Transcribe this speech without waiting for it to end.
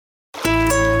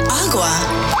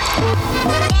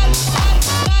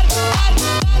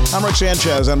I'm Rick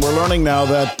Sanchez, and we're learning now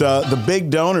that the big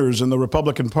donors in the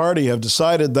Republican Party have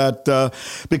decided that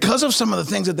because of some of the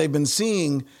things that they've been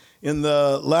seeing in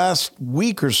the last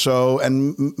week or so,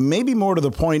 and maybe more to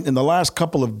the point in the last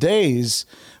couple of days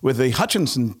with the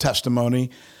Hutchinson testimony,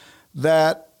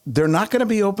 that they're not going to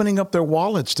be opening up their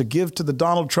wallets to give to the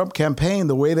Donald Trump campaign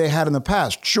the way they had in the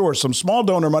past. Sure, some small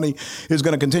donor money is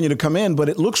going to continue to come in, but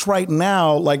it looks right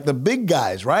now like the big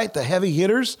guys, right, the heavy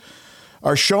hitters,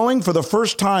 are showing for the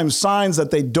first time signs that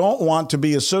they don't want to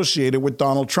be associated with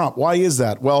Donald Trump. Why is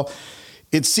that? Well,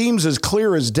 it seems as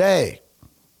clear as day.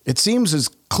 It seems as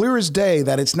clear as day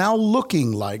that it's now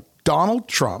looking like Donald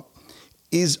Trump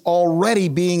is already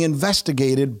being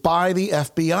investigated by the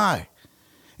FBI.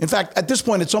 In fact, at this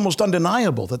point, it's almost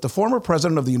undeniable that the former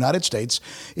president of the United States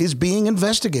is being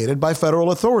investigated by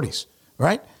federal authorities,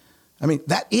 right? I mean,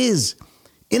 that is,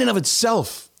 in and of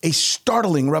itself, a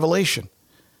startling revelation.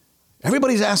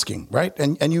 Everybody's asking, right?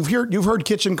 And you've heard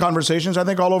kitchen conversations. I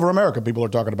think all over America, people are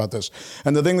talking about this.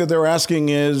 And the thing that they're asking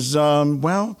is, is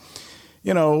the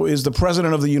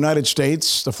president of the United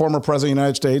States, the former president of the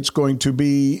United States, going to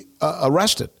be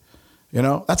arrested?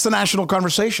 That's the national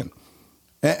conversation.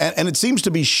 And it seems to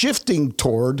be shifting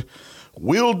toward,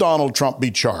 will Donald Trump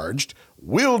be charged?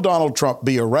 Will Donald Trump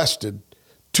be arrested?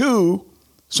 To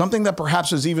something that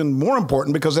perhaps is even more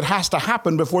important because it has to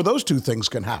happen before those two things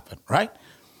can happen, right?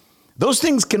 Those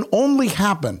things can only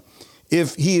happen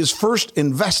if he is first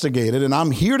investigated. And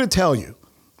I'm here to tell you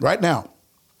right now,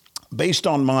 based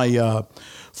on my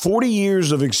 40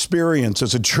 years of experience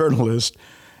as a journalist,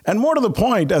 and more to the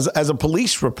point, as a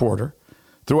police reporter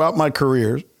throughout my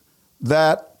career,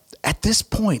 that at this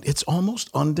point, it's almost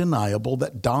undeniable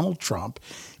that Donald Trump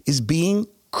is being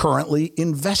currently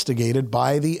investigated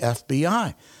by the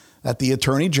FBI, that the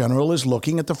Attorney General is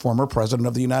looking at the former president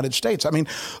of the United States. I mean,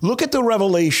 look at the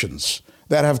revelations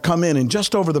that have come in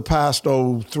just over the past,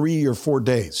 3 or 4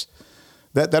 days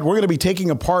that we're going to be taking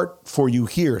apart for you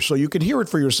here so you can hear it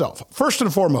for yourself. First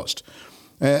and foremost,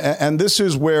 and this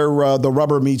is where the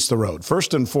rubber meets the road.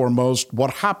 First and foremost, what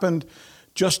happened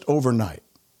just overnight.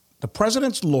 The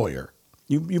president's lawyer,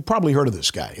 you've probably heard of this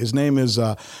guy. His name is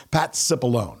Pat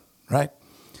Cipollone, right?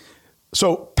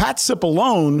 So Pat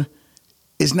Cipollone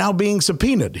is now being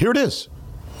subpoenaed. Here it is.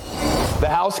 The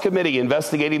House committee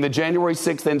investigating the January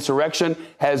 6th insurrection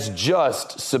has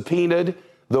just subpoenaed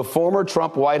the former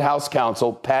Trump White House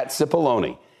counsel, Pat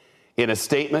Cipollone. In a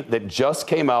statement that just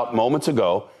came out moments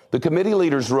ago, the committee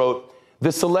leaders wrote,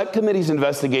 "The Select Committee's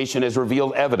investigation has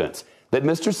revealed evidence that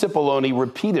Mr. Cipollone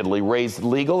repeatedly raised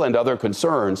legal and other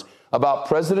concerns about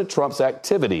President Trump's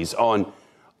activities on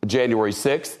January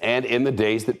 6th and in the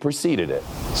days that preceded it."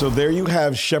 So there you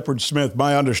have Shepard Smith,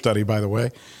 my understudy, by the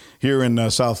way, here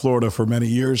in South Florida for many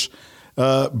years,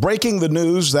 breaking the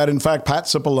news that, in fact, Pat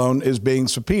Cipollone is being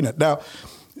subpoenaed. Now,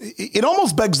 it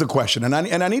almost begs the question, and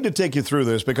I need to take you through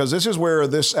this because this is where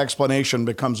this explanation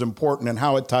becomes important and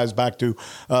how it ties back to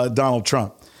Donald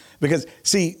Trump. Because,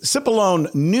 see,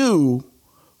 Cipollone knew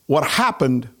what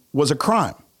happened was a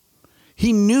crime.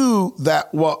 He knew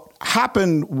that what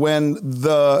happened when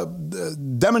the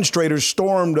demonstrators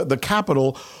stormed the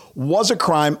Capitol was a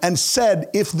crime and said,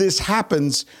 if this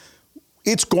happens,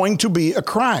 it's going to be a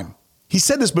crime. He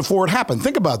said this before it happened.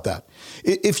 Think about that.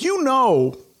 If you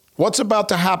know what's about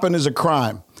to happen is a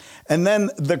crime, and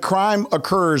then the crime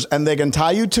occurs and they can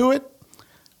tie you to it,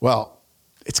 well,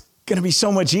 it's going to be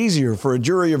so much easier for a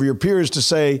jury of your peers to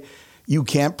say, you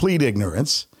can't plead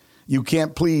ignorance. You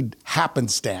can't plead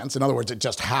happenstance. In other words, it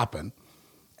just happened.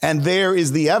 And there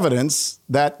is the evidence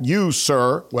that you,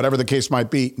 sir, whatever the case might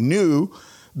be, knew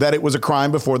that it was a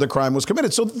crime before the crime was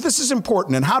committed. So this is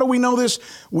important. And how do we know this?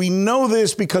 We know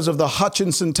this because of the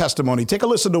Hutchinson testimony. Take a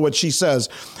listen to what she says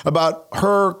about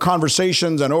her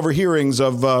conversations and overhearings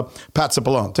of Pat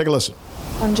Cipollone. Take a listen.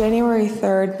 On January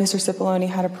 3rd, Mr. Cipollone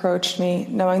had approached me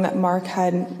knowing that Mark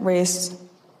had raised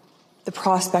the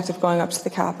prospect of going up to the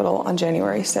Capitol on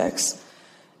January 6th.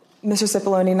 Mr.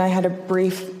 Cipollone and I had a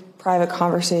brief private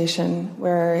conversation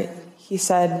where he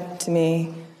said to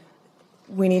me,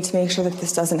 we need to make sure that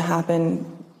this doesn't happen.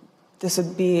 This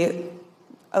would be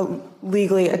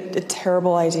legally a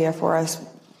terrible idea for us.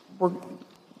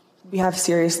 We have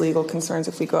serious legal concerns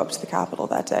if we go up to the Capitol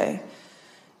that day.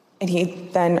 And he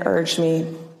then urged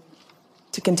me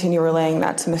to continue relaying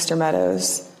that to Mr.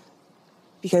 Meadows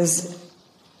because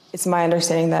it's my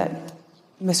understanding that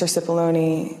Mr.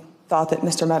 Cipollone thought that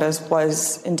Mr. Meadows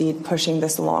was indeed pushing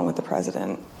this along with the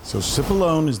president. So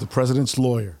Cipollone is the president's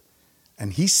lawyer,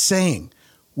 and he's saying,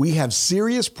 we have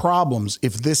serious problems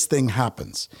if this thing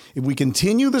happens. If we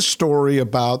continue the story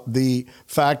about the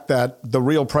fact that the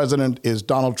real president is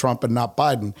Donald Trump and not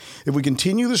Biden, if we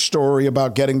continue the story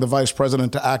about getting the vice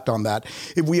president to act on that,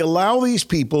 if we allow these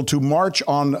people to march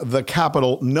on the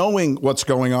Capitol knowing what's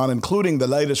going on, including the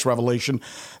latest revelation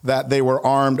that they were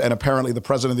armed and apparently the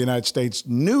president of the United States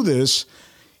knew this,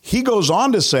 he goes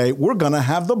on to say, we're going to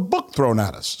have the book thrown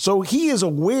at us. So he is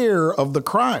aware of the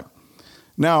crime.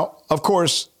 Now, of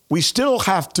course, we still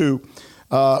have to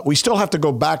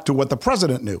go back to what the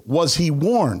president knew. Was he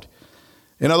warned?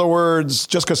 In other words,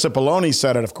 just because Cipollone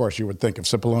said it, of course, you would think if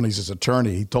Cipollone's his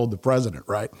attorney, he told the president,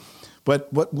 right?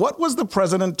 But what was the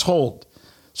president told?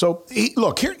 So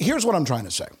look, here's what I'm trying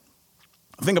to say.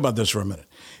 Think about this for a minute.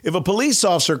 If a police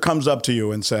officer comes up to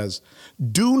you and says,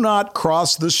 do not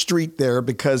cross the street there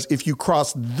because if you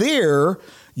cross there,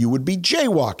 you would be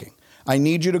jaywalking. I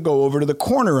need you to go over to the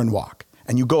corner and walk.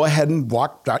 And you go ahead and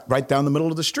walk right down the middle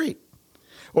of the street.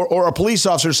 Or a police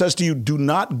officer says to you, do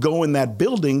not go in that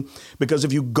building because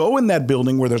if you go in that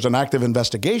building where there's an active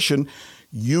investigation,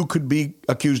 you could be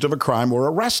accused of a crime or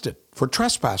arrested for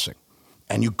trespassing.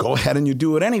 And you go ahead and you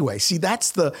do it anyway. See,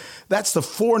 that's the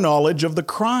foreknowledge of the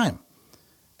crime.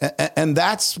 And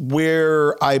that's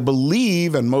where I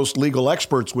believe, and most legal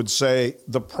experts would say,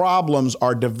 the problems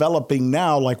are developing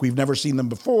now like we've never seen them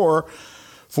before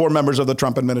for members of the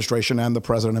Trump administration and the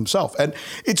president himself. And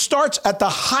it starts at the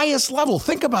highest level.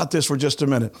 Think about this for just a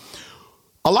minute.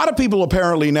 A lot of people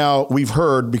apparently now, we've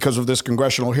heard because of this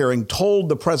congressional hearing, told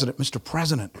the president, Mr.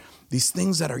 President, these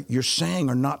things that you're saying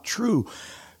are not true.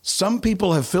 Some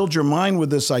people have filled your mind with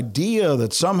this idea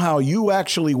that somehow you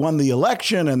actually won the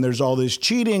election and there's all this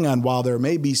cheating. And while there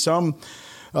may be some,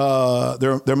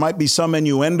 there might be some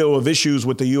innuendo of issues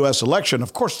with the U.S. election,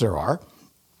 of course there are.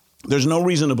 There's no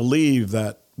reason to believe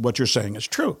that what you're saying is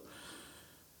true.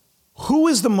 Who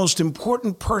is the most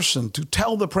important person to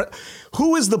tell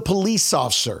who is the police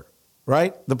officer,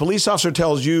 right? The police officer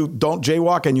tells you don't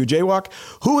jaywalk and you jaywalk.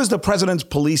 Who is the president's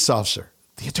police officer?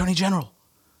 The Attorney General,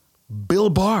 Bill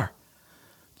Barr,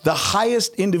 the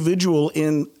highest individual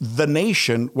in the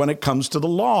nation when it comes to the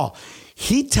law.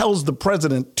 He tells the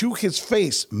president to his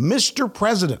face, Mr.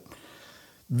 President,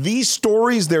 these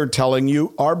stories they're telling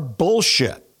you are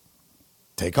bullshit.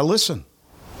 Take a listen.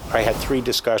 I had 3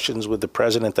 discussions with the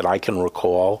president that I can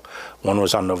recall. One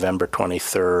was on November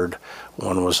 23rd,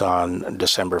 one was on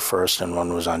December 1st, and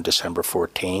one was on December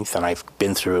 14th. And I've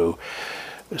been through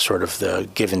sort of the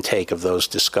give and take of those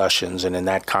discussions. And in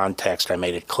that context, I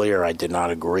made it clear I did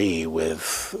not agree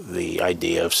with the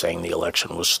idea of saying the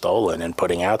election was stolen and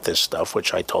putting out this stuff,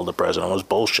 which I told the president was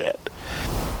bullshit.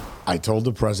 I told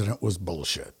the president was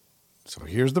bullshit. So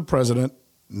here's the president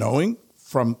knowing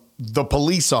from the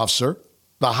police officer,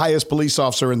 the highest police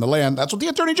officer in the land. That's what the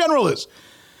Attorney General is.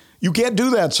 You can't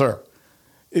do that, sir.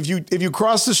 If you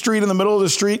cross the street in the middle of the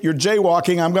street, you're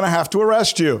jaywalking, I'm going to have to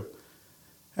arrest you.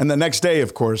 And the next day,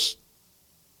 of course,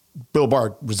 Bill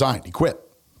Barr resigned. He quit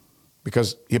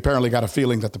because he apparently got a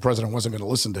feeling that the president wasn't going to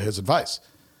listen to his advice.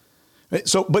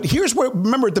 So, but here's where,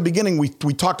 remember at the beginning, we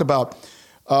talked about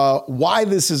why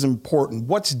this is important.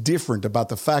 What's different about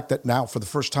the fact that now for the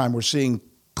first time we're seeing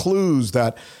clues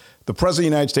that the president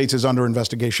of the United States is under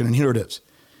investigation, and here it is.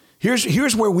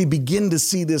 Here's where we begin to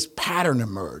see this pattern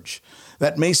emerge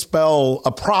that may spell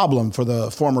a problem for the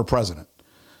former president.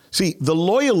 See, the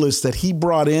loyalists that he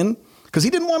brought in, because he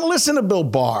didn't want to listen to Bill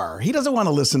Barr. He doesn't want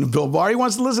to listen to Bill Barr. He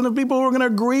wants to listen to people who are going to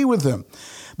agree with him.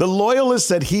 The loyalists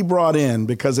that he brought in,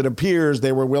 because it appears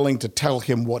they were willing to tell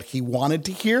him what he wanted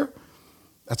to hear,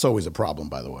 that's always a problem,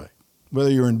 by the way.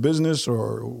 Whether you're in business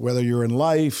or whether you're in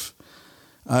life,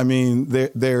 I mean,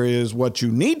 there is what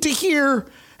you need to hear,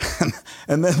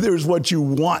 and then there's what you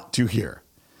want to hear.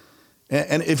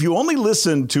 And if you only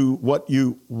listen to what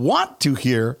you want to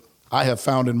hear, I have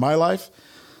found in my life,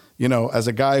 you know, as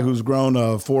a guy who's grown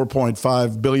a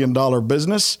 $4.5 billion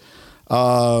business,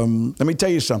 let me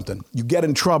tell you something. You get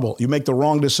in trouble, you make the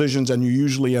wrong decisions, and you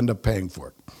usually end up paying for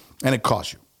it. And it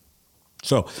costs you.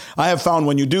 So I have found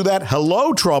when you do that,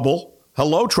 hello, trouble.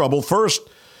 First,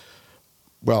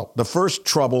 well, the first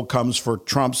trouble comes for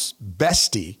Trump's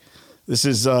bestie. This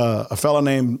is a fellow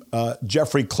named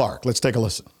Jeffrey Clark. Let's take a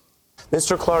listen.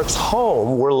 Mr. Clark's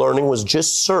home, we're learning, was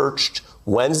just searched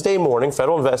Wednesday morning.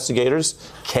 Federal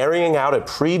investigators carrying out a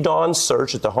pre-dawn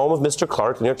search at the home of Mr.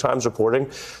 Clark. The New York Times reporting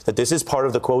that this is part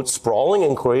of the, quote, sprawling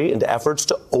inquiry into efforts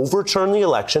to overturn the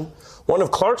election. One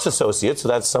of Clark's associates, so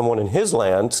that's someone in his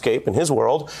landscape, in his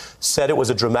world, said it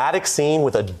was a dramatic scene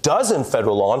with a dozen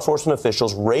federal law enforcement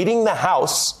officials raiding the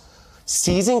house,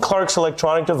 seizing Clark's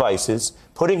electronic devices,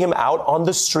 putting him out on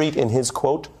the street in his,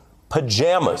 quote,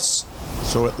 pajamas.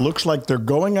 So it looks like they're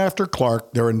going after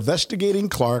Clark. They're investigating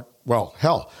Clark. Well,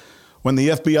 hell, when the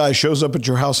FBI shows up at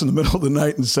your house in the middle of the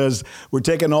night and says, we're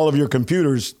taking all of your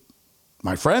computers,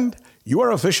 my friend, you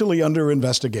are officially under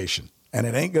investigation, and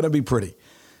it ain't going to be pretty.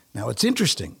 Now, it's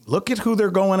interesting. Look at who they're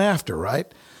going after, right?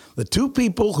 The two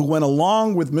people who went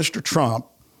along with Mr. Trump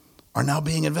are now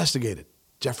being investigated.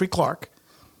 Jeffrey Clark,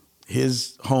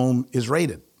 his home is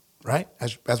raided, right?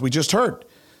 As we just heard.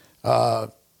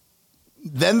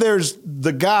 Then there's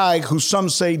the guy who some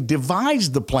say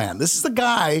devised the plan. This is the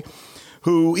guy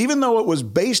who, even though it was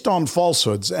based on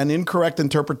falsehoods and incorrect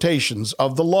interpretations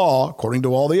of the law, according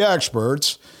to all the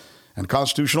experts and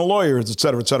constitutional lawyers, et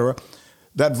cetera,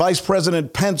 that Vice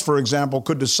President Pence, for example,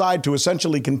 could decide to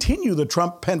essentially continue the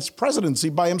Trump-Pence presidency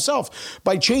by himself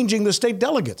by changing the state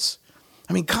delegates.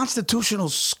 I mean, constitutional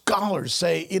scholars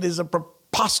say it is a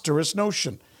preposterous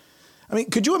notion. I mean,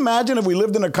 could you imagine if we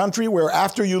lived in a country where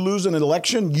after you lose an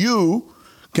election, you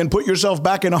can put yourself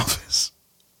back in office?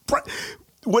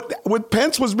 What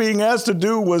Pence was being asked to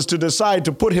do was to decide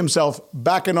to put himself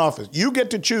back in office. You get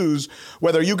to choose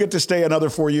whether you get to stay another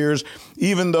 4 years,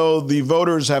 even though the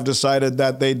voters have decided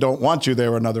that they don't want you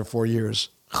there another 4 years.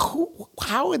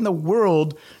 How in the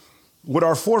world would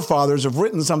our forefathers have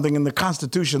written something in the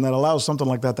Constitution that allows something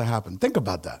like that to happen? Think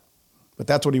about that. But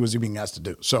that's what he was being asked to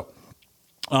do. So,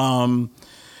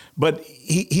 but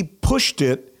he pushed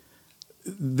it,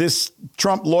 this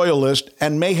Trump loyalist,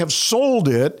 and may have sold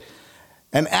it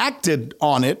and acted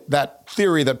on it, that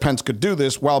theory that Pence could do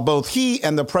this, while both he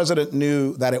and the president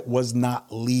knew that it was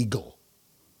not legal.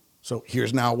 So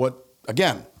here's now what,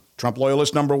 again, Trump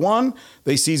loyalist number one,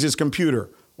 they seize his computer.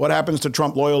 What happens to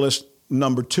Trump loyalist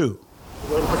number two?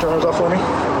 Put your arms off for me.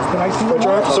 Can I see the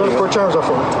warrant? Sir, put your arms off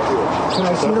for me. Can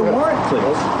I see the warrant,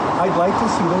 please? I'd like to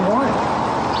see the warrant.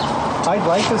 I'd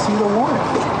like to see the warrant.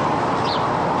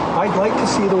 I'd like to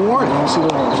see the warrant.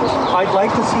 I'd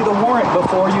like to see the warrant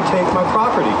before you take my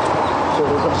property. So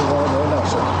there's a warrant right now,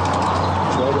 sir.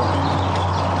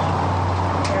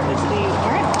 Here is the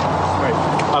warrant. Right.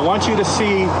 I want you to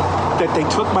see that they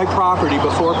took my property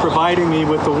before providing me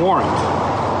with the warrant.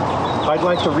 I'd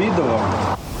like to read the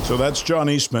warrant. So that's John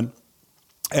Eastman.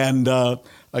 And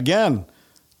again,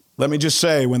 let me just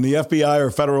say, when the FBI or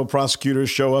federal prosecutors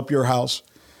show up your house,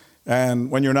 and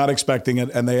when you're not expecting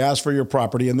it, and they ask for your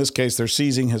property, in this case, they're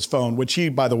seizing his phone, which he,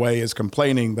 by the way, is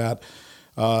complaining that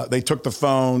they took the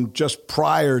phone just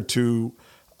prior to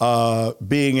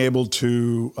being able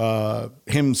to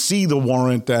him see the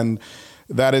warrant, and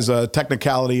that is a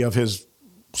technicality of his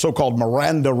so-called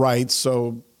Miranda rights.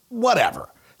 So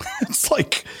whatever. It's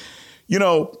like, you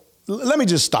know, let me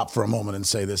just stop for a moment and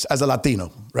say this. As a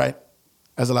Latino, right?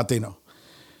 As a Latino.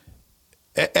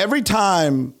 Every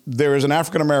time there is an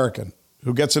African-American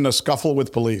who gets in a scuffle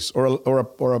with police, or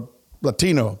a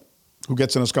Latino who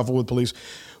gets in a scuffle with police,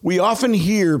 we often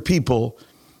hear people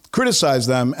criticize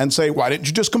them and say, why didn't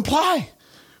you just comply?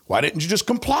 Why didn't you just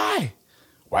comply?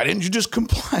 Why didn't you just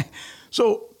comply?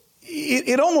 So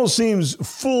it almost seems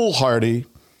foolhardy,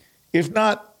 if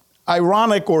not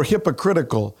ironic or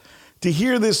hypocritical, to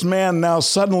hear this man now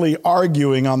suddenly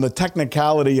arguing on the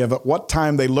technicality of at what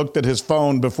time they looked at his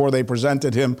phone before they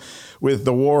presented him with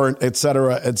the warrant, et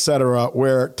cetera,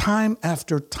 where time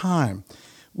after time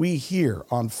we hear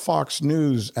on Fox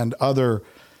News and other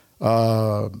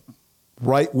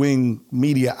right-wing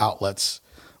media outlets,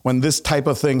 when this type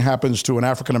of thing happens to an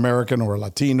African-American or a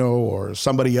Latino or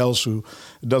somebody else who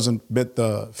doesn't fit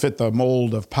the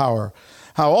mold of power,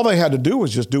 how all they had to do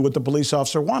was just do what the police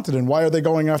officer wanted. And why are they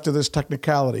going after this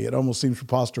technicality? It almost seems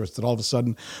preposterous that all of a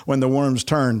sudden, when the worms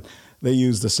turn, they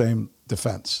use the same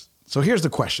defense. So here's the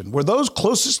question. Where those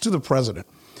closest to the president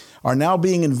are now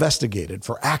being investigated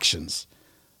for actions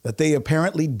that they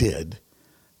apparently did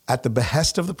at the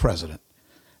behest of the president,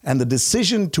 and the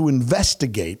decision to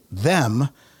investigate them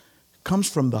comes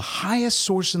from the highest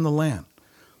source in the land.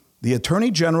 The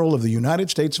Attorney General of the United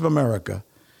States of America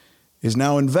is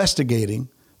now investigating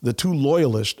the two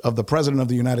loyalists of the President of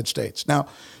the United States. Now,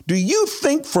 do you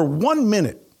think for 1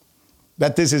 minute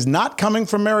that this is not coming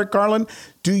from Merrick Garland?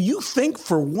 Do you think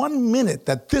for 1 minute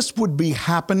that this would be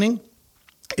happening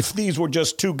if these were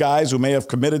just two guys who may have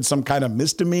committed some kind of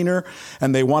misdemeanor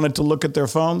and they wanted to look at their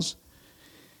phones?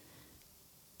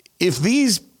 If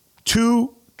these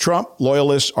two Trump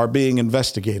loyalists are being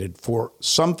investigated for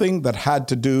something that had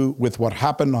to do with what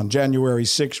happened on January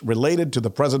 6th related to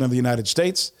the President of the United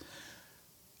States,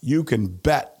 you can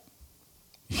bet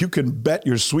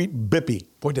your sweet bippy,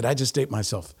 boy, did I just date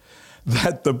myself,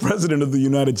 that the President of the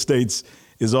United States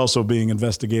is also being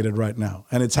investigated right now.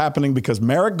 And it's happening because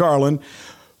Merrick Garland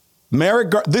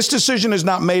This decision is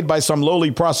not made by some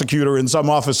lowly prosecutor in some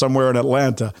office somewhere in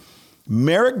Atlanta.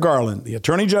 Merrick Garland, the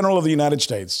Attorney General of the United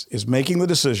States, is making the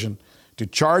decision to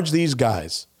charge these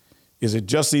guys. Is it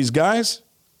just these guys,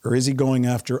 or is he going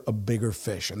after a bigger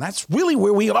fish? And that's really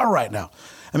where we are right now.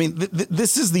 I mean,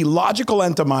 this is the logical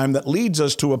entomime that leads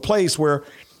us to a place where,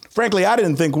 frankly, I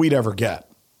didn't think we'd ever get.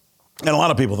 And a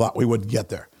lot of people thought we wouldn't get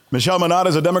there. Michelle Manata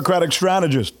is a Democratic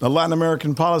strategist, a Latin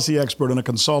American policy expert, and a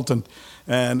consultant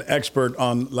and expert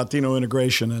on Latino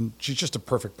integration. And she's just a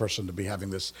perfect person to be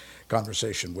having this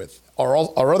conversation with.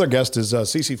 Our other guest is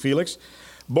Cece Felix,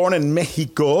 born in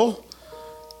Mexico,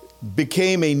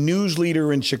 became a news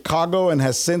leader in Chicago, and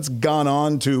has since gone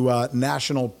on to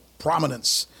national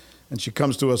prominence. And she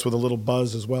comes to us with a little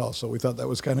buzz as well. So we thought that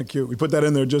was kind of cute. We put that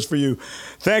in there just for you.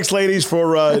 Thanks, ladies,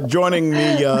 for joining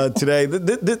me today.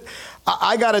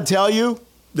 I got to tell you,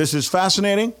 this is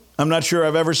fascinating. I'm not sure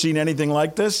I've ever seen anything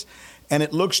like this. And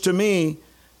it looks to me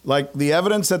like the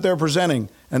evidence that they're presenting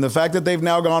and the fact that they've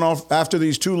now gone off after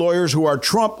these two lawyers who are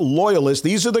Trump loyalists.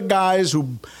 These are the guys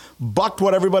who bucked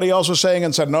what everybody else was saying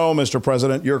and said, no, Mr.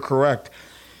 President, you're correct.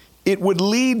 It would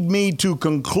lead me to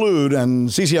conclude, and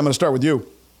Cece, I'm going to start with you,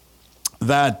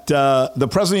 that the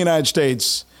President of the United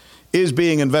States is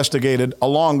being investigated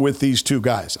along with these two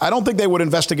guys. I don't think they would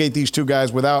investigate these two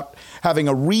guys without having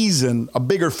a reason, a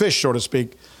bigger fish, so to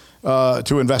speak,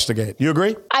 to investigate. You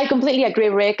agree? I completely agree,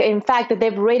 Rick. In fact,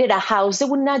 they've raided a house. They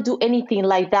would not do anything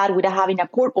like that without having a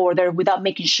court order, without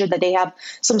making sure that they have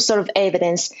some sort of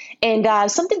evidence.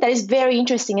 And something that is very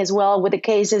interesting as well with the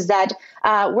case is that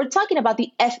we're talking about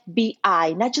the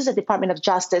FBI, not just the Department of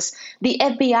Justice. The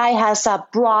FBI has a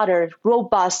broader,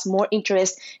 robust, more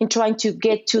interest in trying to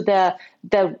get to the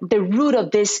root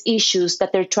of these issues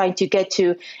that they're trying to get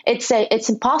to. It's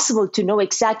impossible to know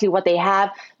exactly what they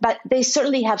have, but they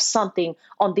certainly have something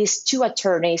on these two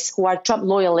attorneys who are Trump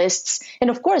loyalists. And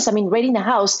of course, I mean, raiding the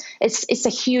house, it's a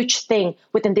huge thing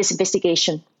within this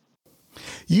investigation.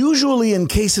 Usually in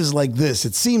cases like this,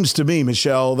 it seems to me,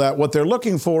 Michelle, that what they're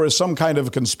looking for is some kind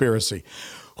of conspiracy.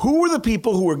 Who were the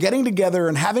people who were getting together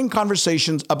and having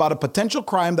conversations about a potential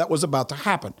crime that was about to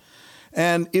happen?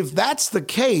 And if that's the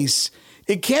case,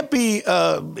 it can't be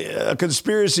a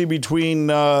conspiracy between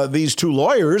these two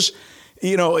lawyers.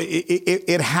 You know,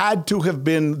 it had to have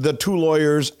been the two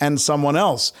lawyers and someone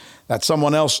else. That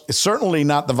someone else is certainly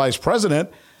not the vice president.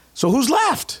 So who's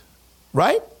left,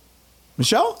 right?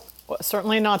 Michelle? Well,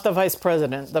 certainly not the vice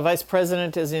president. The vice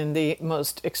president is in the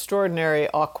most extraordinary,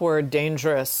 awkward,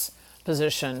 dangerous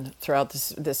position throughout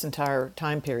this entire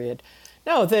time period.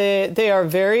 No, they are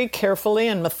very carefully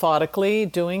and methodically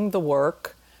doing the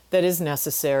work that is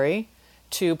necessary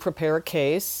to prepare a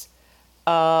case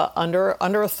under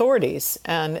authorities.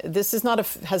 And this is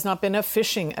has not been a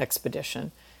fishing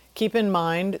expedition. Keep in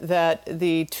mind that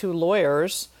the two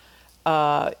lawyers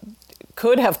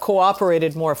could have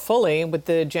cooperated more fully with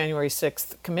the January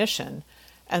 6th Commission,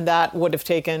 and that would have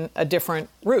taken a different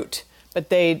route. But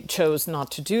they chose not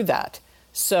to do that.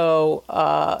 So,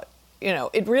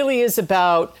 it really is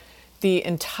about the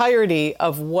entirety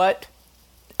of what,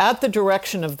 at the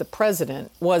direction of the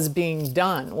president, was being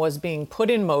done, was being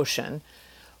put in motion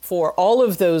for all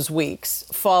of those weeks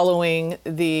following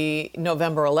the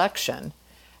November election,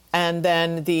 and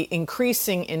then the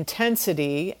increasing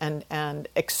intensity and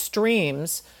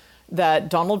extremes that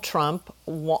Donald Trump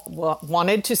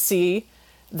wanted to see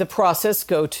the process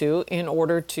go to in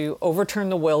order to overturn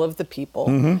the will of the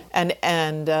people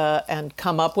and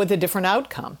come up with a different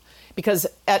outcome. Because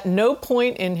at no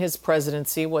point in his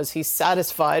presidency was he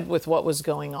satisfied with what was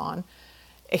going on.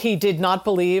 He did not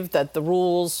believe that the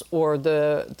rules or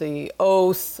the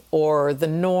oath or the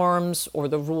norms or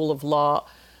the rule of law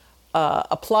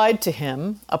applied to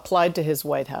him, applied to his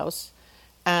White House.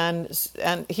 And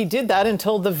he did that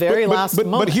until the very last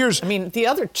moment. But here's, I mean, the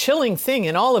other chilling thing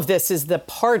in all of this is the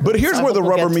pardons. But here's where the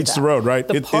rubber meets the road, right?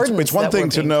 It's one thing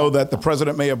to know that the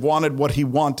president may have wanted what he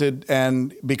wanted,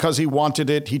 and because he wanted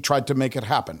it, he tried to make it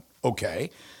happen. Okay.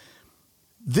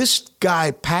 This guy,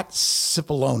 Pat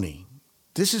Cipollone,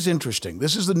 this is interesting.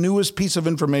 This is the newest piece of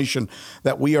information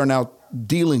that we are now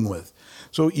dealing with.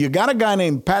 So you got a guy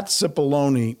named Pat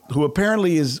Cipollone, who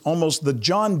apparently is almost the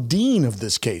John Dean of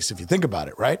this case, if you think about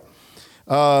it, right?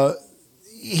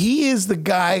 He is the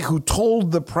guy who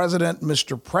told the president,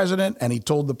 Mr. President, and he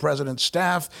told the president's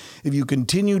staff, if you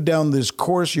continue down this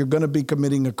course, you're going to be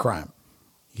committing a crime.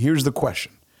 Here's the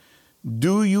question.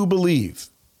 Do you believe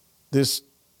this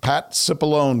Pat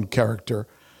Cipollone character,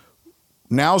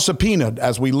 now subpoenaed,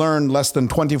 as we learned less than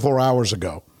 24 hours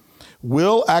ago,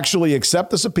 will actually accept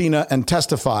the subpoena and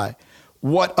testify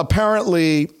what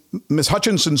apparently Ms.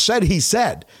 Hutchinson said he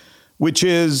said, which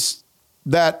is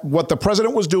that what the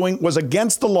president was doing was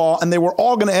against the law and they were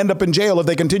all going to end up in jail if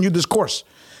they continued this course.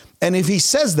 And if he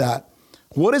says that,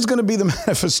 what is going to be the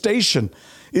manifestation?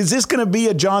 Is this going to be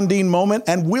a John Dean moment?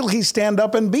 And will he stand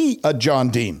up and be a John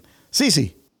Dean?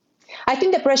 Cece. I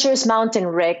think the pressure is mounting,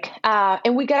 Rick.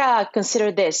 And we got to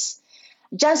consider this.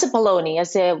 John Cipollone,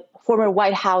 as a former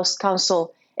White House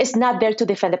counsel, is not there to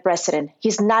defend the president.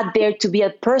 He's not there to be a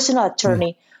personal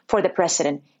attorney for the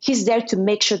president. He's there to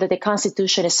make sure that the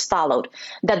Constitution is followed,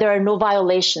 that there are no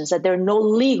violations, that there are no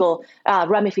legal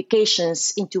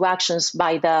ramifications into actions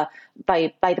by the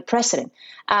president.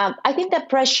 I think that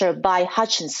pressure by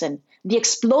Hutchinson, the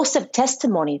explosive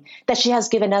testimony that she has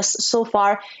given us so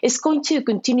far, is going to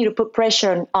continue to put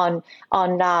pressure on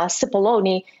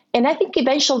Cipollone. And I think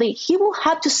eventually he will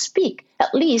have to speak,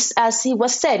 at least as he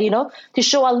was said, to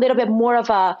show a little bit more of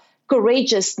a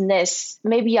courageousness,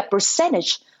 maybe a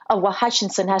percentage of what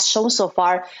Hutchinson has shown so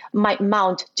far might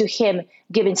mount to him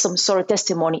giving some sort of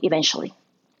testimony eventually.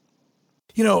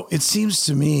 It seems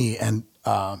to me, and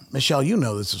Michelle, you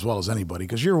know this as well as anybody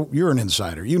because you're an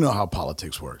insider. You know how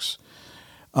politics works.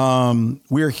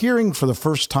 We're hearing for the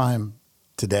first time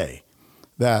today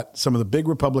that some of the big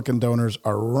Republican donors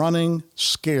are running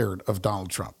scared of Donald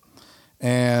Trump.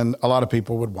 And a lot of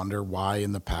people would wonder why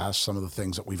in the past some of the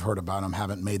things that we've heard about him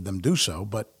haven't made them do so,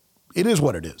 but it is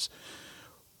what it is.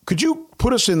 Could you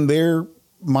put us in their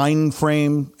mind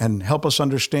frame and help us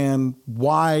understand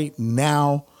why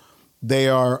now they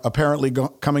are apparently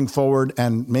coming forward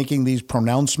and making these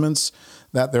pronouncements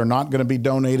that they're not going to be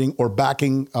donating or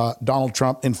backing Donald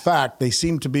Trump? In fact, they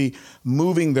seem to be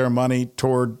moving their money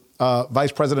toward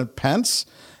Vice President Pence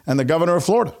and the governor of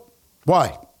Florida.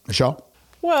 Why, Michelle?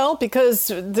 Well, because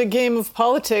the game of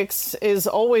politics is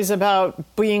always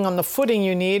about being on the footing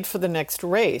you need for the next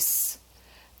race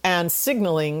and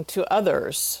signaling to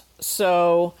others.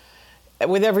 So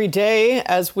with every day,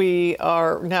 as we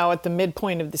are now at the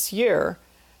midpoint of this year,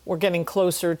 we're getting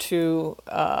closer to,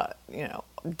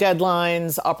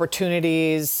 deadlines,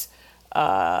 opportunities,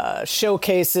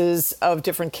 showcases of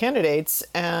different candidates,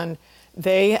 and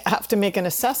they have to make an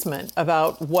assessment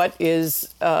about what's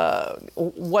the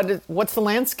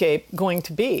landscape going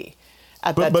to be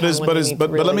at that time. But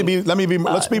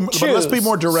let's be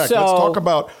more direct. Let's talk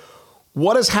about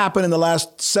what has happened in the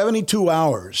last 72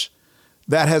 hours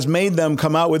that has made them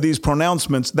come out with these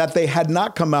pronouncements that they had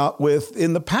not come out with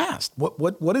in the past.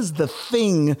 What is the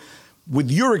thing with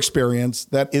your experience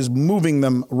that is moving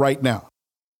them right now?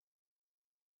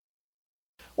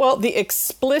 Well, the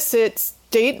explicit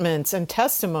statements and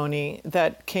testimony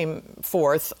that came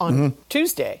forth on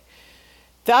Tuesday,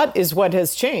 that is what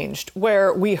has changed,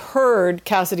 where we heard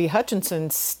Cassidy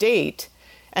Hutchinson state,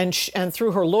 and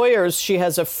through her lawyers, she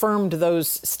has affirmed those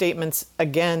statements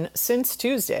again since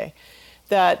Tuesday,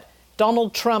 that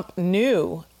Donald Trump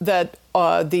knew that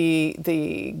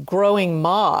the growing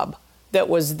mob that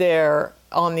was there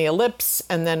on the ellipse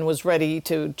and then was ready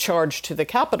to charge to the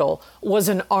Capitol was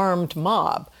an armed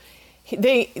mob.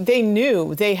 They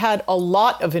knew, they had a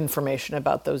lot of information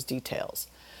about those details.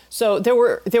 So there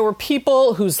were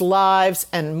people whose lives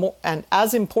and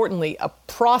as importantly, a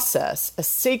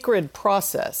sacred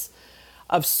process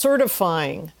of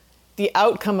certifying the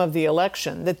outcome of the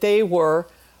election that they were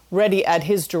ready at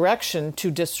his direction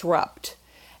to disrupt.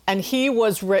 And he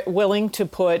was willing to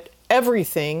put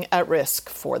everything at risk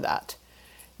for that.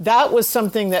 That was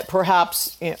something that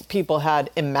perhaps people had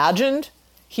imagined.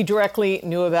 He directly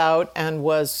knew about and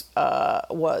was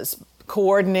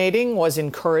coordinating, was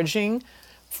encouraging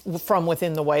from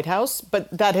within the White House, but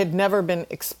that had never been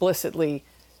explicitly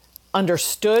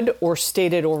understood or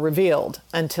stated or revealed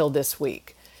until this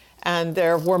week. And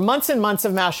there were months and months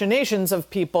of machinations of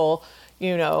people,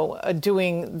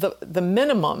 doing the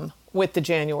minimum with the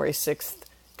January 6th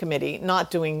committee,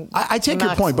 not doing. I take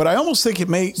your point, but I almost think it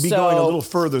may be going a little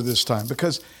further this time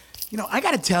because, I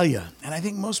got to tell you, and I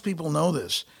think most people know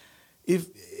this.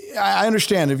 I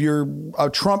understand if you're a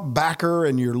Trump backer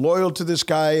and you're loyal to this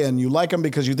guy and you like him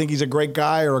because you think he's a great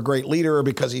guy or a great leader or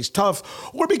because he's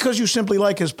tough or because you simply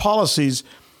like his policies.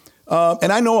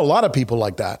 And I know a lot of people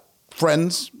like that,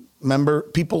 friends,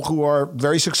 people who are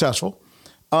very successful.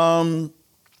 And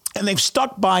they've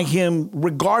stuck by him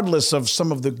regardless of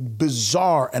some of the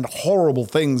bizarre and horrible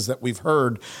things that we've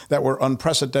heard that were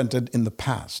unprecedented in the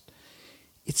past.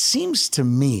 It seems to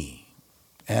me,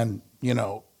 and,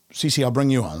 Cece, I'll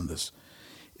bring you on this.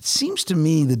 It seems to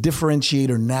me the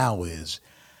differentiator now is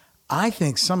I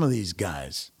think some of these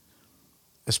guys,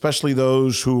 especially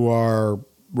those who are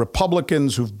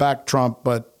Republicans who've backed Trump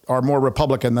but are more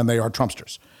Republican than they are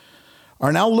Trumpsters,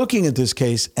 are now looking at this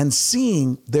case and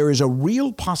seeing there is a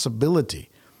real possibility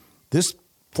this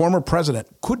former president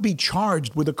could be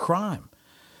charged with a crime.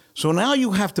 So now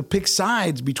you have to pick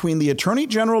sides between the Attorney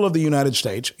General of the United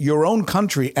States, your own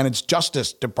country and its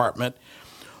Justice Department,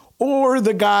 or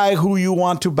the guy who you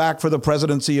want to back for the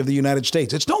presidency of the United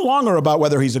States. It's no longer about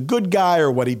whether he's a good guy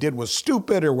or what he did was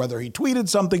stupid or whether he tweeted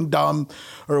something dumb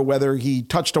or whether he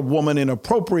touched a woman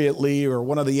inappropriately or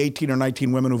one of the 18 or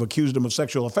 19 women who've accused him of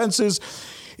sexual offenses.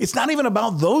 It's not even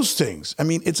about those things. I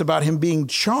mean, it's about him being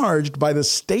charged by the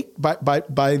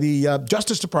the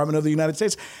Justice Department of the United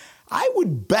States. I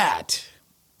would bet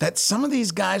that some of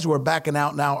these guys who are backing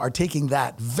out now are taking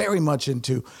that very much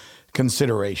into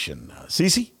consideration.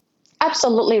 Cece?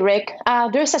 Absolutely, Rick.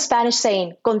 There's a Spanish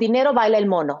saying, con dinero baila el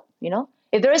mono. You know,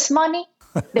 if there is money,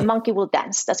 the monkey will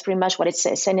dance. That's pretty much what it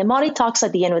says. And the money talks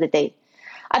at the end of the day.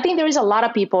 I think there is a lot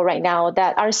of people right now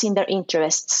that are seeing their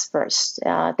interests first.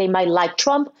 They might like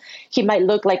Trump. He might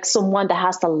look like someone that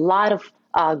has a lot of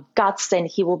guts, and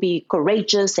he will be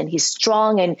courageous, and he's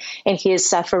strong, and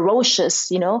he's ferocious,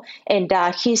 you know, and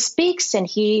he speaks and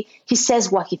he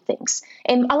says what he thinks.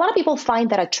 And a lot of people find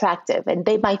that attractive, and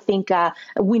they might think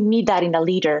we need that in a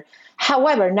leader.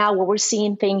 However, now what we're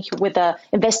seeing things with the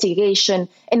investigation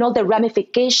and all the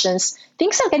ramifications,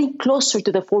 things are getting closer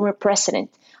to the former president.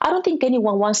 I don't think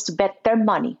anyone wants to bet their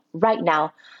money right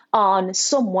now on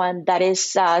someone that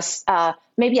is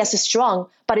maybe as strong,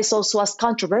 but is also as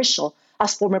controversial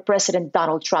as former President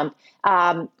Donald Trump.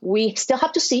 We still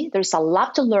have to see. There's a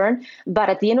lot to learn. But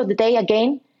at the end of the day,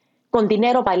 again, con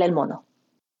dinero baila el mono.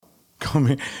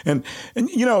 And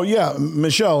you know, yeah,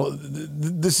 Michelle,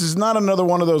 this is not another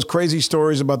one of those crazy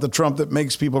stories about the Trump that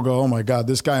makes people go, oh, my God,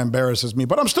 this guy embarrasses me,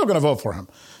 but I'm still going to vote for him.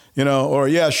 You know, or,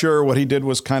 yeah, sure, what he did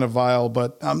was kind of vile,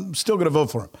 but I'm still going to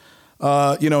vote for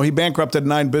him. You know, he bankrupted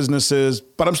 9 businesses,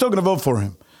 but I'm still going to vote for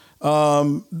him.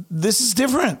 This is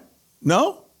different.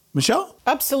 No? Michelle?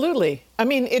 Absolutely. I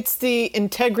mean, it's the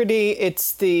integrity,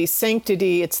 it's the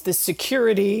sanctity, it's the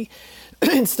security,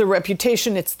 it's the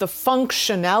reputation, it's the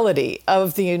functionality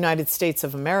of the United States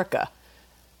of America.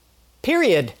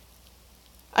 Period.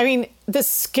 I mean, the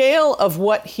scale of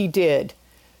what he did,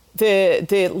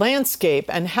 the landscape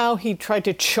and how he tried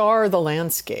to char the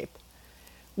landscape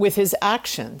with his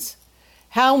actions,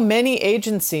 how many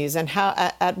agencies and how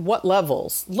at what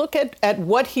levels. Look at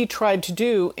what he tried to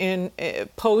do in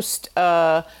post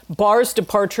Barr's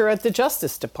departure at the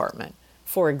Justice Department,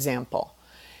 for example.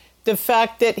 The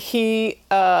fact that he,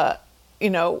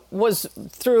 was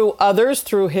through others,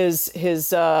 through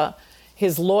his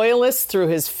loyalists, through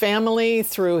his family,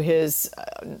 through his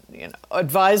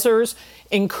advisors,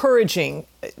 encouraging,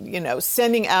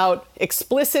 sending out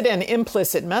explicit and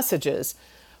implicit messages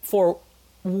for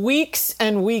weeks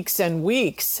and weeks and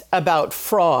weeks about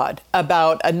fraud,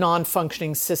 about a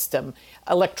non-functioning system,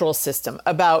 electoral system,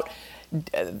 about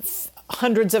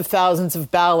hundreds of thousands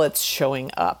of ballots showing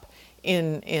up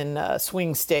in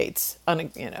swing states,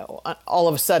 all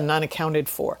of a sudden unaccounted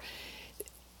for.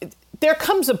 There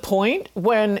comes a point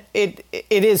when it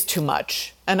is too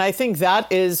much. And I think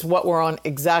that is what we're on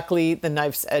exactly the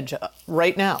knife's edge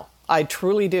right now. I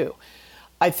truly do.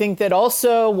 I think that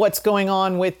also what's going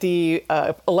on with the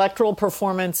electoral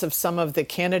performance of some of the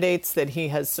candidates that he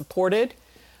has supported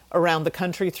around the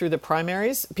country through the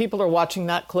primaries, people are watching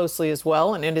that closely as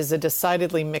well, and it is a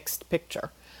decidedly mixed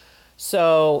picture.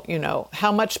 So,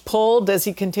 how much pull does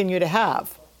he continue to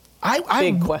have?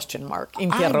 Big question mark.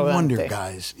 I wonder,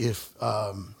 guys, if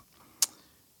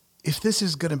this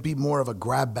is going to be more of a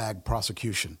grab bag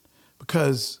prosecution,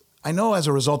 because I know as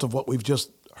a result of what we've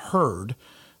just heard,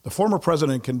 the former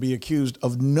president can be accused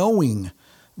of knowing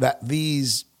that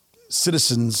these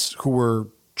citizens who were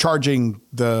charging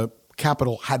the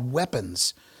Capitol had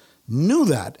weapons, knew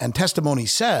that, and testimony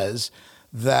says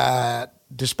that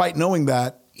despite knowing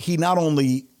that, he not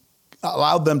only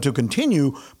allowed them to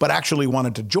continue, but actually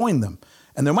wanted to join them.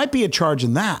 And there might be a charge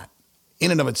in that,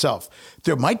 in and of itself.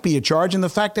 There might be a charge in the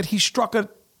fact that he struck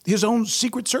his own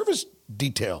Secret Service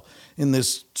detail in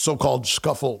this so-called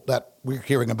scuffle that we're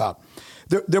hearing about.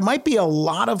 There might be a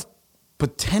lot of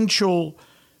potential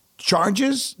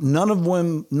charges, none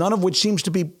of which seems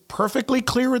to be perfectly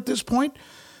clear at this point.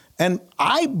 And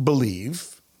I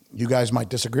believe, you guys might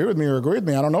disagree with me or agree with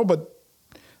me, I don't know, but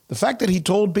the fact that he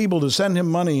told people to send him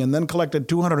money and then collected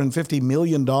 $250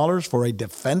 million for a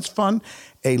defense fund,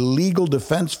 a legal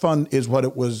defense fund is what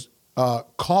it was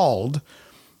called,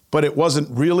 but it wasn't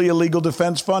really a legal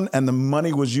defense fund and the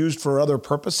money was used for other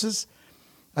purposes.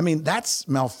 I mean, that's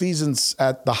malfeasance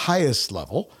at the highest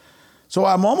level. So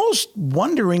I'm almost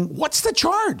wondering, what's the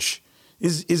charge?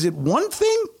 Is it one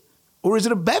thing or is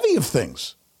it a bevy of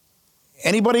things?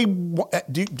 Anybody?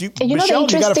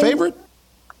 Michelle, you got a favorite?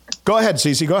 Go ahead,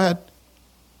 Cece. Go ahead.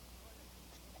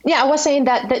 Yeah, I was saying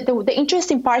that the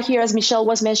interesting part here, as Michelle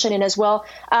was mentioning as well,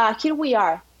 here we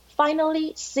are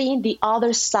finally seeing the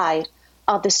other side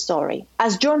of the story.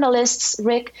 As journalists,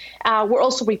 Rick, we're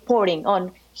also reporting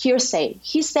on hearsay.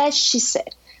 He said, she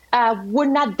said. We're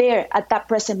not there at that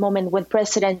present moment when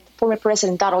former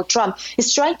President Donald Trump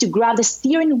is trying to grab the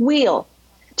steering wheel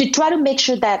to try to make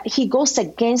sure that he goes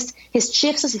against his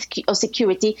chiefs of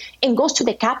security and goes to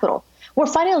the Capitol. We're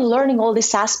finally learning all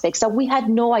these aspects that we had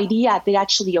no idea they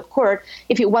actually occurred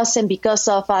if it wasn't because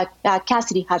of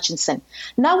Cassidy Hutchinson.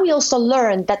 Now we also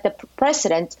learned that the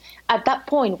president at that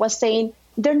point was saying,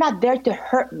 they're not there to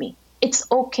hurt me. It's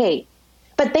okay.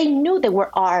 But they knew they were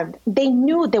armed. They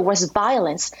knew there was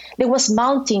violence. There was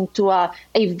mounting to a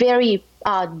very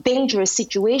dangerous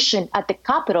situation at the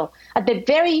Capitol, at the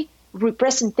very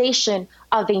representation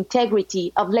of the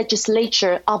integrity of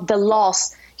legislature, of the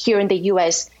laws here in the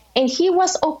U.S., and he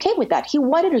was okay with that. He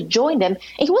wanted to join them.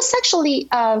 And he was actually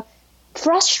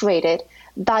frustrated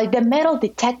by the metal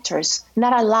detectors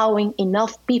not allowing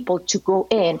enough people to go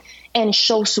in and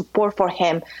show support for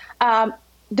him.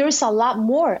 There's a lot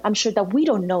more, I'm sure, that we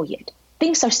don't know yet.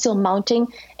 Things are still mounting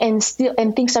and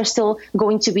things are still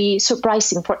going to be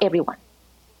surprising for everyone.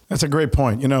 That's a great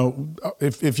point. You know,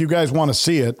 if you guys want to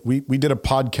see it, we did a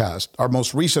podcast. Our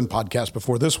most recent podcast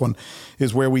before this one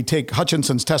is where we take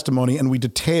Hutchinson's testimony and we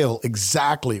detail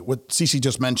exactly what Cece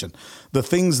just mentioned. The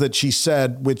things that she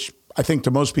said, which I think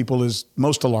to most people is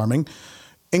most alarming,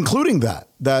 including that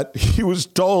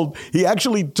he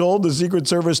actually told the Secret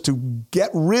Service to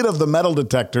get rid of the metal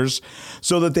detectors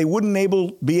so that they wouldn't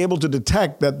be able to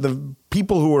detect that the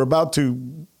people who were about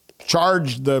to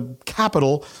charge the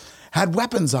Capitol had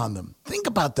weapons on them. Think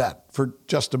about that for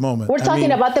just a moment. We're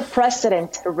talking about the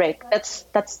president, Rick. That's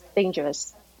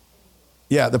dangerous.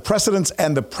 Yeah, the presidents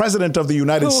and the president of the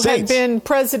United States. Who had been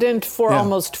president for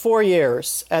almost 4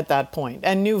 years at that point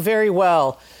and knew very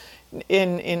well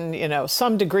in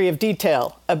some degree of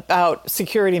detail about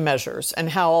security measures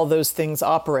and how all those things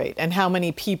operate and how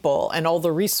many people and all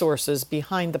the resources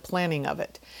behind the planning of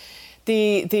it.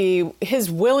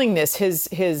 His willingness,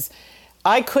 his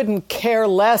I couldn't care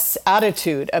less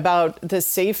attitude about the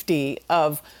safety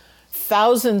of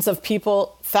thousands of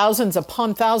people, thousands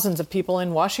upon thousands of people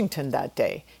in Washington that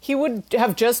day. He would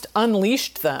have just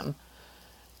unleashed them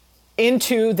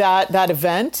into that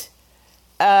event,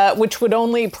 which would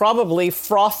only probably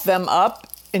froth them up,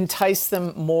 entice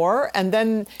them more, and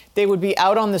then they would be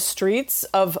out on the streets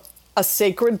of a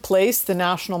sacred place, the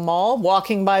National Mall,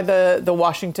 walking by the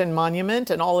Washington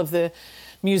Monument and all of the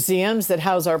museums that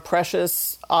house our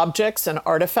precious objects and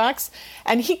artifacts.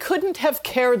 And he couldn't have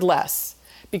cared less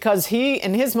because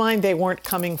in his mind, they weren't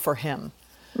coming for him.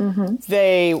 Mm-hmm.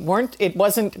 It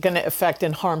wasn't going to affect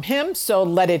and harm him, so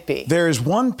let it be. There is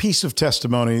one piece of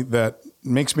testimony that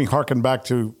makes me hearken back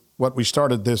to what we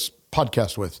started this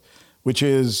podcast with, which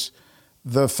is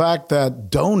the fact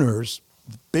that donors,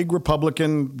 big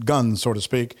Republican guns, so to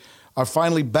speak, are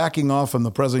finally backing off on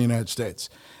the President of the United States.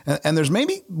 And there's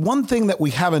maybe one thing that we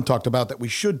haven't talked about that we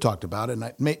should talk about. And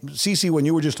Cece, when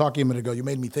you were just talking a minute ago, you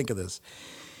made me think of this.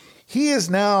 There is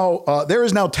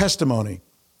now testimony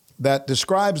that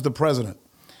describes the president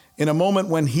in a moment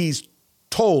when he's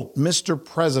told, Mr.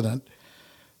 President,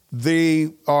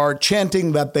 they are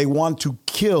chanting that they want to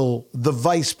kill the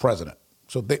vice president.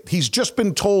 So he's just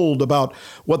been told about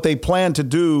what they plan to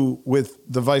do with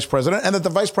the vice president and that the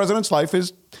vice president's life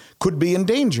could be in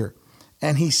danger.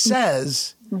 And he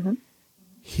says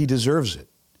he deserves it.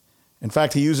 In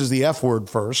fact, he uses the F word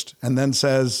first and then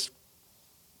says,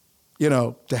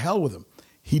 to hell with him.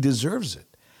 He deserves it.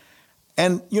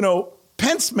 And,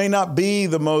 Pence may not be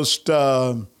the most,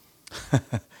 the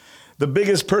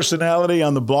biggest personality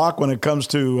on the block when it comes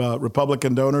to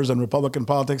Republican donors and Republican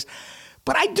politics.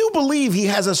 But I do believe he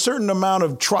has a certain amount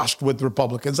of trust with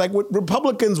Republicans. Like with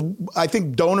Republicans, I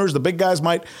think donors, the big guys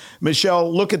might,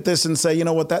 Michelle, look at this and say, you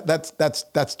know what,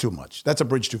 that's too much. That's a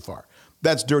bridge too far.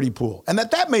 That's dirty pool. And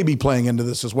that may be playing into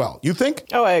this as well. You think?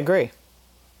 Oh, I agree.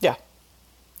 Yeah.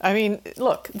 I mean,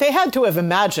 look, they had to have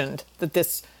imagined that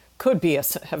this could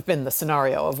have been the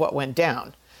scenario of what went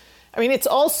down. I mean, it's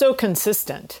all so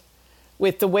consistent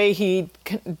with the way he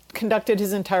conducted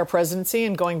his entire presidency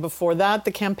and going before that,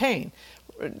 the campaign.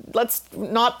 Let's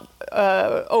not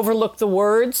overlook the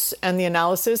words and the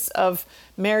analysis of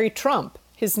Mary Trump,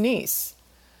 his niece,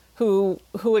 who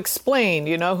explained,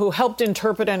 who helped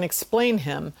interpret and explain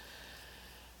him.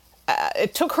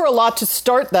 It took her a lot to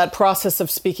start that process of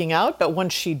speaking out, but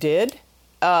once she did,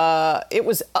 it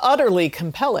was utterly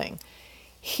compelling.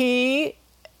 He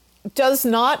does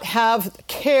not have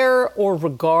care or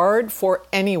regard for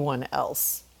anyone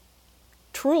else.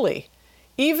 Truly.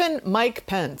 even Mike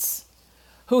Pence,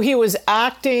 who he was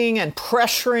acting and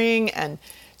pressuring and,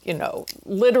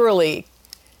 literally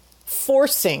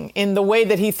forcing in the way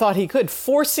that he thought he could,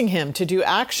 forcing him to do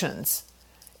actions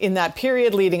in that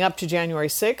period leading up to January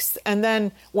 6th. And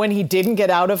then when he didn't get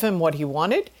out of him what he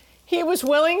wanted, he was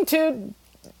willing to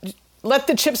let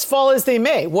the chips fall as they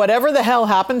may. Whatever the hell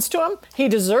happens to him, he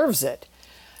deserves it.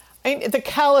 I mean, the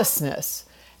callousness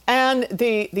and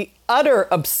the utter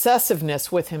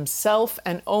obsessiveness with himself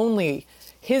and only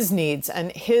his needs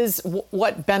and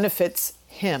what benefits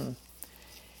him.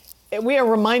 We are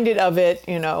reminded of it,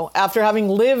 after having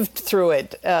lived through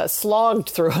it, slogged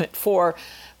through it for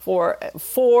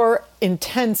 4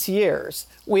 intense years.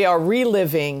 We are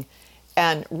reliving,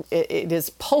 and it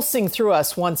is pulsing through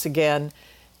us once again.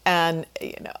 And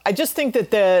I just think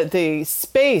that the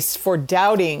space for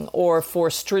doubting or for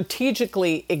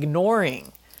strategically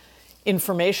ignoring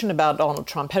information about Donald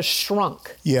Trump has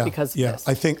shrunk because of this.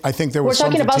 I think there was we're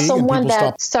talking about someone that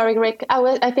stopped. Sorry, Rick.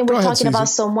 I think we're talking about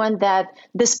someone that,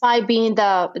 despite being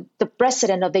the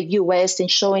president of the U.S. and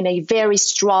showing a very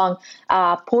strong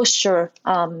posture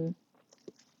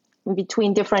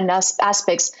between different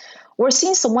aspects, we're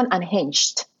seeing someone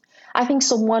unhinged. I think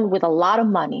someone with a lot of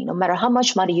money, no matter how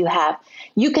much money you have,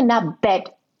 you cannot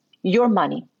bet your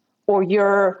money or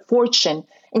your fortune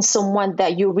in someone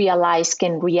that you realize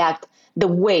can react the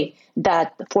way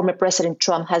that former President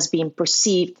Trump has been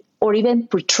perceived or even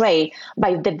portrayed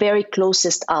by the very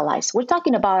closest allies. We're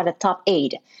talking about a top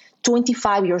aide,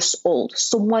 25 years old,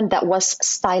 someone that was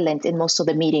silent in most of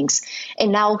the meetings.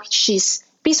 And now she's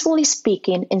peacefully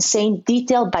speaking and saying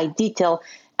detail by detail.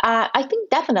 I think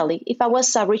definitely if I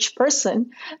was a rich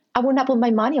person, I would not put my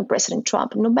money on President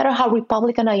Trump, no matter how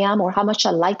Republican I am or how much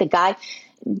I like the guy.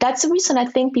 That's the reason I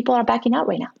think people are backing out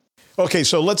right now. Okay,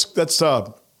 so let's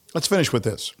finish with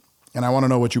this. And I want to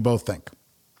know what you both think.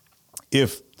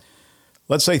 If,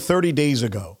 let's say 30 days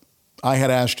ago, I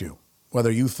had asked you whether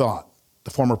you thought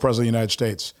the former president of the United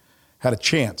States had a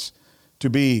chance to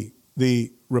be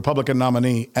the Republican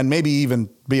nominee and maybe even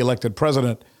be elected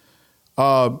president,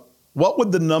 what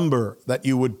would the number that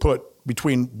you would put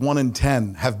between 1 and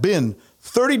 10 have been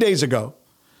 30 days ago?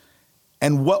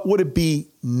 And what would it be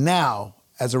now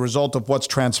as a result of what's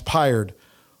transpired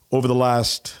over the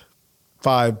last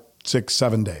 5, 6,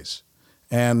 7 days?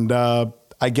 And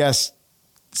I guess,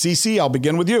 Cece, I'll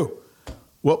begin with you.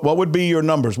 What would be your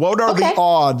numbers? What are the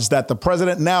odds that the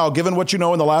president now, given what you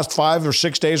know in the last 5 or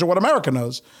 6 days or what America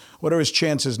knows, what are his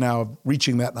chances now of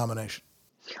reaching that nomination?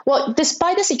 Well,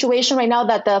 despite the situation right now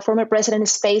that the former president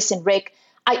is facing, Rick,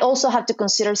 I also have to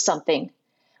consider something.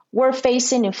 We're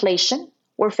facing inflation.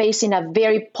 We're facing a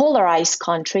very polarized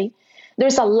country.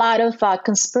 There's a lot of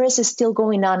conspiracy still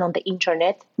going on the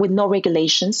internet with no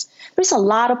regulations. There's a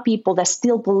lot of people that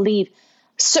still believe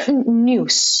certain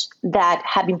news that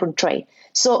have been portrayed.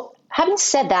 So having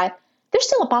said that, there's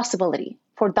still a possibility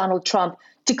for Donald Trump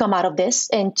to come out of this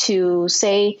and to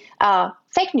say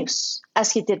fake news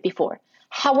as he did before.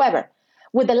 However,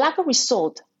 with the lack of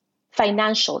result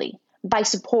financially by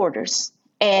supporters,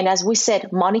 and as we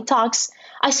said, money talks,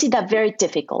 I see that very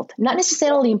difficult. Not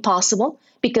necessarily impossible,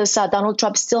 because Donald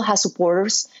Trump still has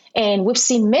supporters. And we've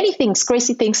seen many things,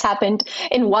 crazy things happened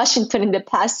in Washington in the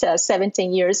past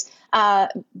 17 years.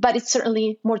 But it's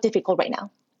certainly more difficult right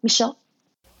now. Michelle?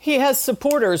 He has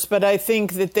supporters, but I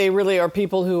think that they really are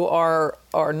people who are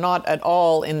not at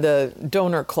all in the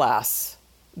donor class.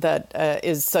 That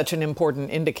is such an important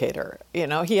indicator.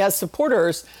 He has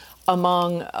supporters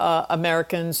among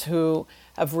Americans who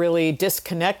have really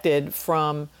disconnected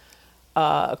from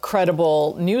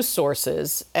credible news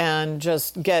sources and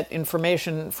just get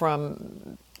information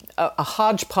from a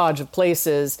hodgepodge of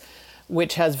places,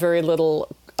 which has very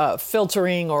little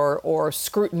filtering or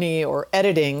scrutiny or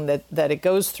editing that it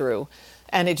goes through.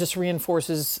 And it just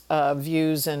reinforces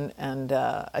views and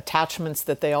attachments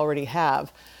that they already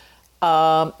have.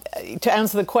 To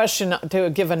answer the question, to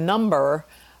give a number,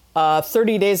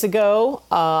 30 days ago,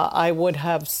 I would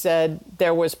have said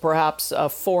there was perhaps a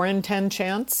 4 in 10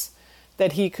 chance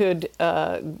that he could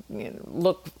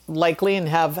look likely and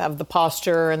have the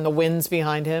posture and the wins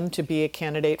behind him to be a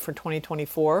candidate for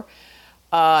 2024.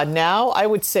 Now, I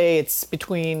would say it's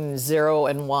between 0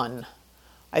 and 1.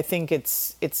 I think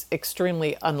it's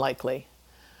extremely unlikely.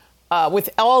 With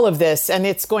all of this, and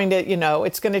it's going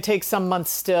to take some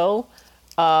months still.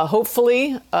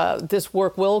 Hopefully, this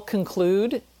work will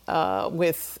conclude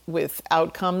with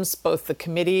outcomes, both the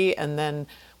committee and then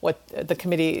what the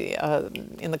committee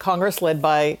in the Congress led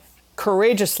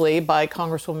courageously by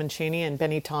Congresswoman Cheney and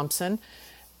Benny Thompson.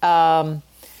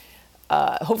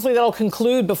 hopefully that'll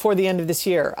conclude before the end of this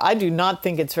year. I do not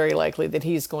think it's very likely that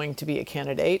he's going to be a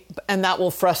candidate, and that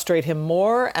will frustrate him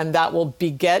more, and that will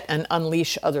beget and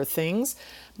unleash other things.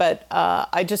 But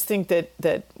I just think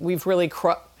that we've really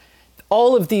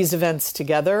all of these events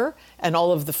together and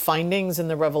all of the findings and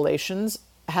the revelations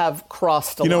have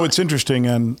crossed a line. You know, it's interesting,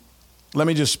 and let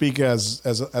me just speak as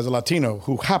a Latino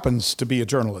who happens to be a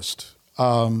journalist.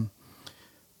 The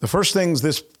first things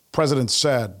this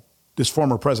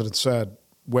former president said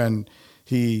when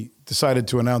he decided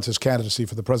to announce his candidacy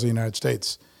for the president of the United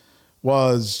States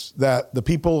was that the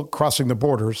people crossing the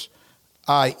borders,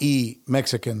 i.e.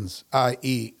 Mexicans,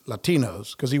 i.e.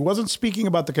 Latinos, because he wasn't speaking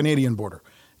about the Canadian border.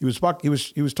 He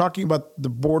was talking about the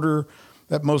border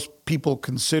that most people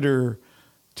consider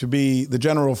to be the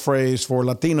general phrase for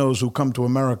Latinos who come to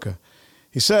America.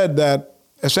 He said that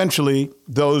essentially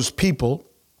those people,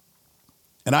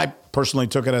 and I personally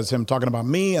took it as him talking about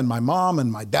me and my mom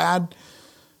and my dad,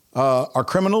 are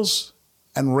criminals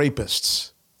and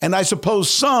rapists. And I suppose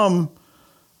some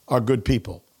are good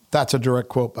people. That's a direct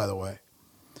quote, by the way.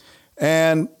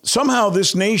 And somehow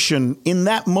this nation, in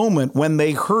that moment when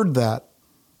they heard that,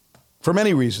 for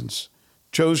many reasons,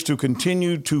 chose to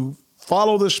continue to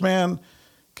follow this man,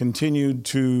 continued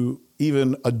to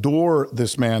even adore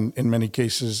this man in many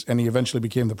cases, and he eventually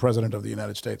became the president of the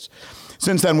United States.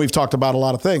 Since then, we've talked about a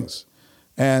lot of things.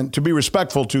 And to be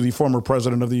respectful to the former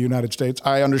president of the United States,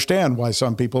 I understand why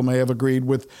some people may have agreed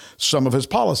with some of his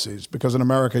policies, because in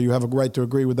America, you have a right to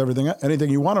agree with anything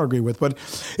you want to agree with. But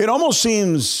it almost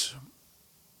seems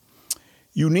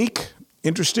unique,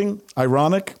 interesting,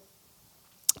 ironic,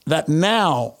 that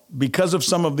now, because of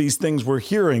some of these things we're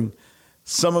hearing,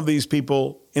 some of these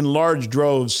people in large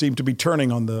droves seem to be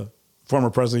turning on the former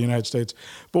president of the United States.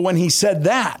 But when he said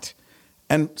that,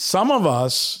 and some of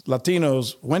us,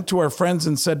 Latinos, went to our friends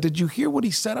and said, did you hear what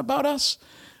he said about us?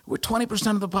 We're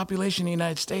 20% of the population in the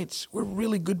United States. We're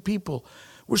really good people.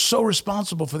 We're so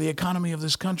responsible for the economy of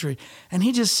this country. And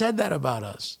he just said that about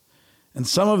us. And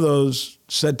some of those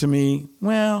said to me,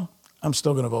 well, I'm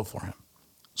still going to vote for him.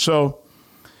 So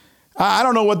I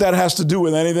don't know what that has to do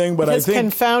with anything, but I think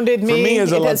confounded me. For me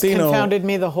as a Latino, it has confounded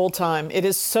me the whole time. It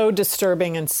is so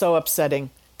disturbing and so upsetting.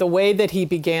 The way that he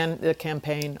began the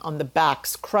campaign on the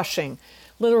backs,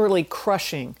 literally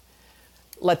crushing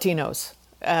Latinos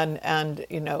and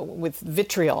with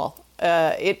vitriol.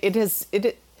 It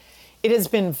has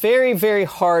been very, very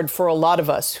hard for a lot of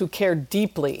us who care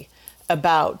deeply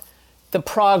about the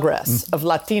progress of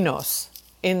Latinos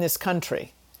in this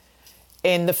country.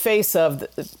 In the face of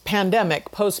the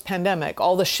pandemic, post-pandemic,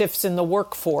 all the shifts in the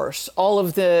workforce, all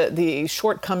of the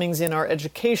shortcomings in our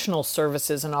educational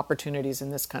services and opportunities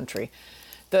in this country,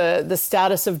 the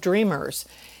status of dreamers,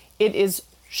 it is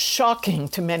shocking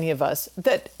to many of us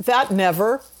that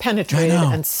never penetrated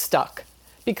and stuck.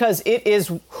 Because it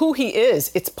is who he is.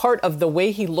 It's part of the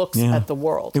way he looks at the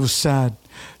world. It was sad.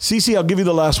 Cece, I'll give you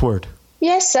the last word.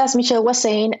 Yes, as Michelle was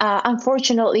saying,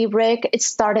 unfortunately, Rick, it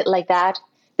started like that.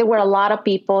 There were a lot of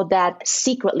people that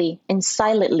secretly and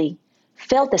silently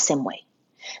felt the same way.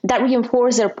 That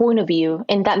reinforced their point of view,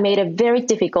 and that made it very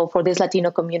difficult for this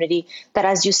Latino community that,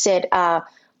 as you said,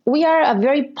 we are a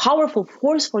very powerful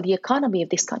force for the economy of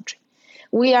this country.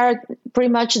 We are pretty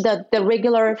much the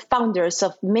regular founders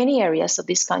of many areas of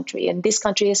this country, and this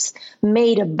country is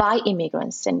made by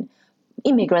immigrants, and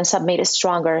immigrants have made it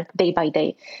stronger day by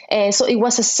day. And so it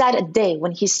was a sad day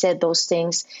when he said those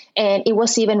things. And it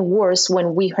was even worse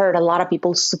when we heard a lot of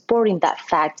people supporting that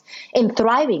fact and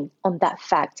thriving on that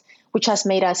fact, which has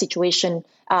made our situation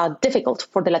difficult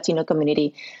for the Latino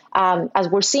community. As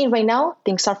we're seeing right now,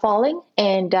 things are falling,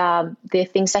 and the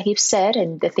things that he said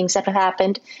and the things that have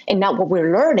happened and now what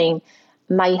we're learning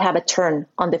might have a turn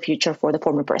on the future for the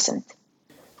former president.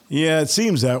 Yeah, it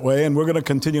seems that way, and we're going to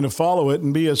continue to follow it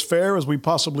and be as fair as we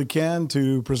possibly can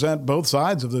to present both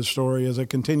sides of this story as it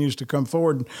continues to come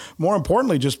forward. And more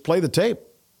importantly, just play the tape,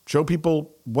 show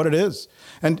people what it is.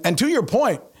 And to your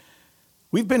point,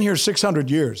 we've been here 600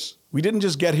 years. We didn't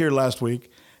just get here last week.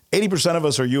 80% of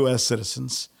us are U.S.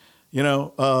 citizens.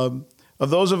 Of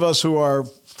those of us who are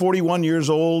 41 years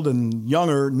old and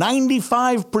younger,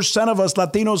 95% of us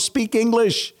Latinos speak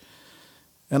English.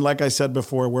 And like I said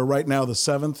before, we're right now the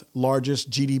 7th largest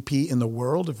GDP in the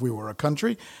world if we were a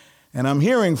country. And I'm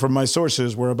hearing from my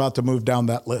sources we're about to move down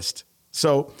that list.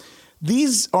 So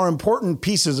these are important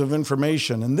pieces of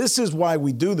information. And this is why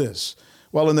we do this.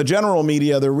 While in the general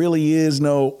media, there really is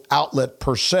no outlet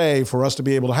per se for us to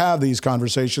be able to have these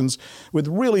conversations with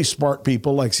really smart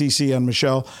people like Cece and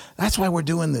Michelle. That's why we're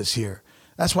doing this here.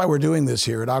 That's why we're doing this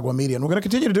here at Agua Media. And we're going to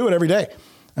continue to do it every day.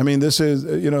 I mean, this is,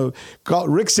 call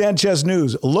Rick Sanchez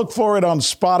News. Look for it on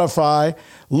Spotify.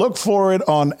 Look for it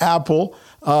on Apple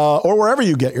or wherever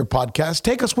you get your podcast.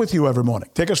 Take us with you every morning.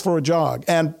 Take us for a jog.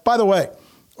 And by the way,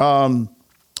 on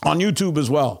YouTube as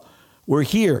well, we're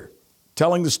here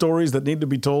telling the stories that need to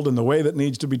be told in the way that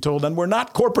needs to be told. And we're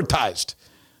not corporatized,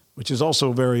 which is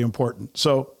also very important.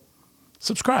 So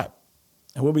subscribe.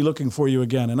 And we'll be looking for you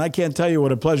again. And I can't tell you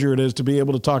what a pleasure it is to be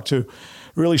able to talk to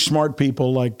really smart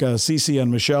people like Cece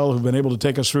and Michelle who've been able to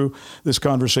take us through this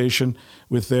conversation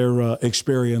with their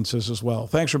experiences as well.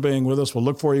 Thanks for being with us. We'll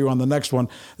look for you on the next one.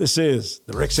 This is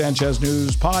the Rick Sanchez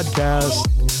News Podcast.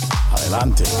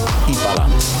 Adelante y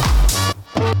pa'lante.